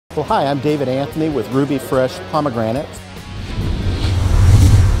Well, hi, I'm David Anthony with Ruby Fresh Pomegranate.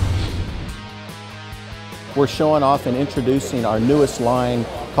 We're showing off and introducing our newest line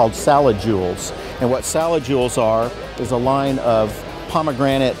called Salad Jewels. And what Salad Jewels are is a line of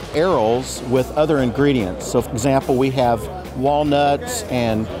pomegranate arrows with other ingredients. So for example, we have walnuts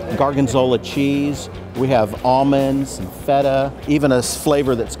and gorgonzola cheese. We have almonds and feta, even a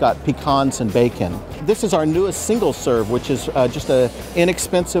flavor that's got pecans and bacon. This is our newest single serve, which is just an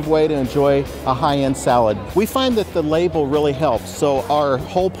inexpensive way to enjoy a high-end salad. We find that the label really helps. So our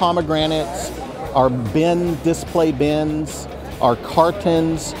whole pomegranates, our bin display bins, our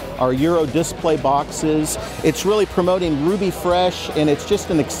cartons, our Euro display boxes. It's really promoting Ruby Fresh, and it's just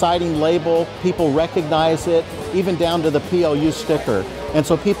an exciting label. People recognize it, even down to the PLU sticker. And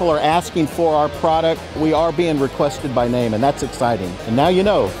so people are asking for our product. We are being requested by name, and that's exciting. And now you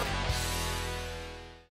know.